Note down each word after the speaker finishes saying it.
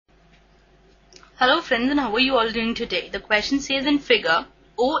Hello friends, and how are you all doing today? The question says in figure,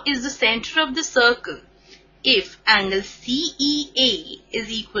 O is the center of the circle. If angle CEA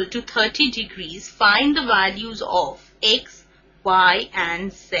is equal to 30 degrees, find the values of X, Y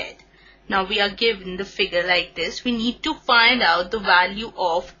and Z. Now we are given the figure like this. We need to find out the value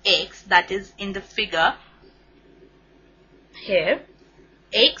of X, that is in the figure here.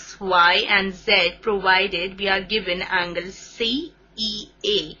 X, Y and Z provided we are given angle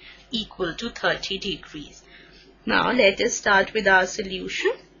CEA equal to 30 degrees. Now let us start with our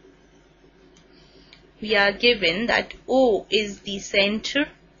solution. We are given that O is the center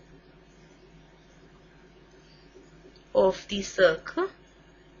of the circle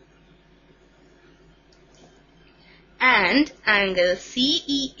and angle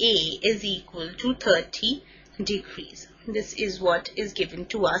CEA is equal to 30 degrees. This is what is given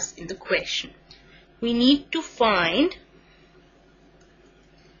to us in the question. We need to find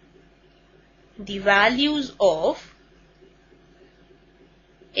the values of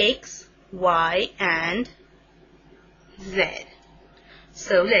X, Y and Z.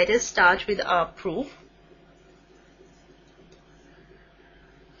 So let us start with our proof.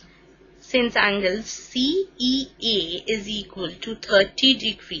 Since angle CEA is equal to 30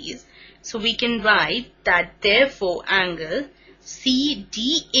 degrees, so we can write that therefore angle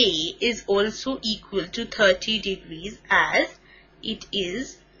CDA is also equal to 30 degrees as it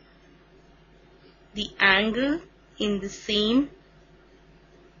is the angle in the same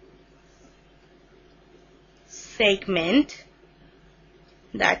segment,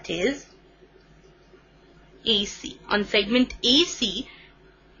 that is AC. On segment AC,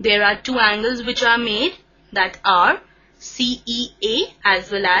 there are two angles which are made, that are CEA as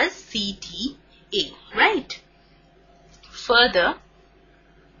well as CDA, right? Further,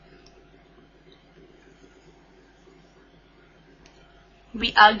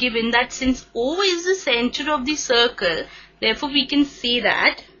 we are given that since O is the center of the circle, therefore we can say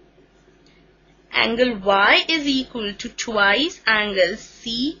that angle Y is equal to twice angle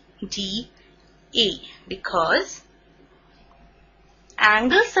CDA, because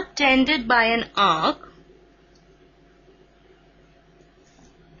angle subtended by an arc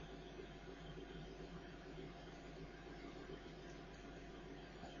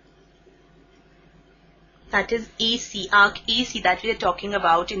that is AC, arc AC that we are talking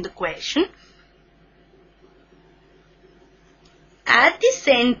about in the question. At the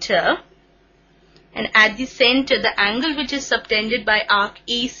center, the angle which is subtended by arc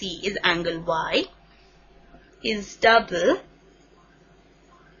AC is angle Y, is double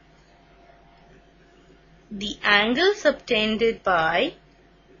the angle subtended by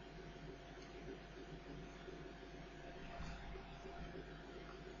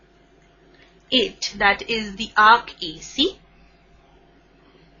it, that is the arc AC,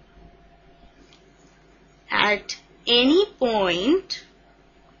 at any point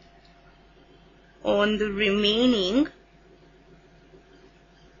on the remaining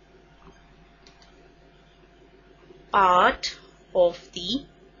part of the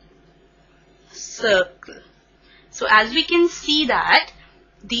circle. So as we can see that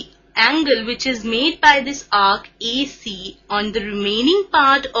the angle which is made by this arc AC on the remaining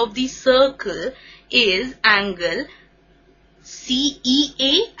part of the circle is angle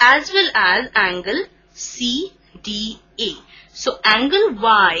CEA as well as angle CDA. So angle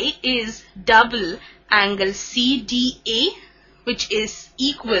Y is double angle CDA, which is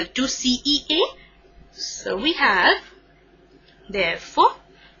equal to CEA. So we have, therefore,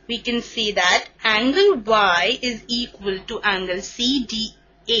 we can say that angle Y is equal to angle CDA,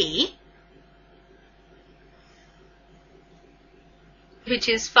 which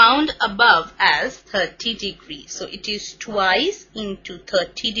is found above as 30 degrees. So it is twice into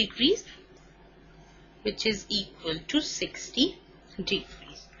 30 degrees, which is equal to 60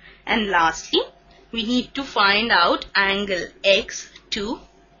 degrees. And lastly, we need to find out angle X2.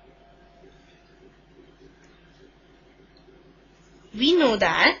 We know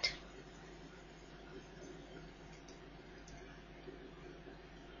that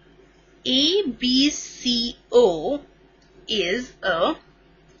ABCO is a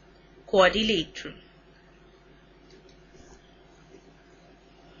quadrilateral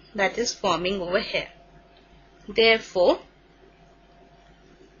that is forming over here. Therefore,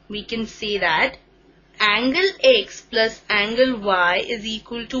 we can say that angle X plus angle Y is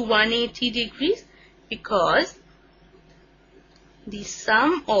equal to 180 degrees, because the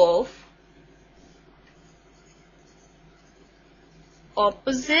sum of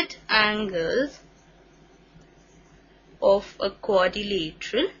opposite angles of a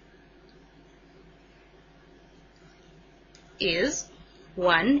quadrilateral is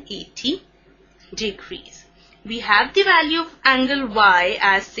 180 degrees. We have the value of angle Y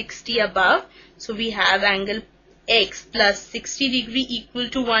as 60 above. So we have angle X plus 60 degree equal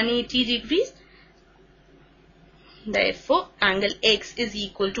to 180 degrees. Therefore, angle X is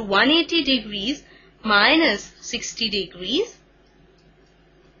equal to 180 degrees minus 60 degrees,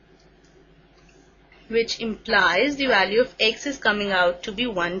 which implies the value of X is coming out to be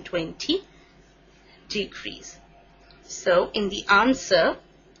 120 degrees. So, in the answer,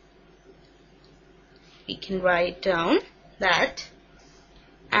 we can write down that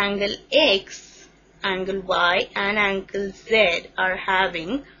angle X, angle Y and angle Z are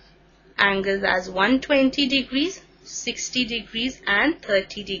having angles as 120 degrees, 60 degrees and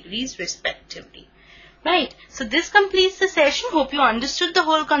 30 degrees respectively. Right. So this completes the session. Hope you understood the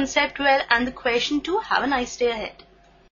whole concept well and the question too. Have a nice day ahead.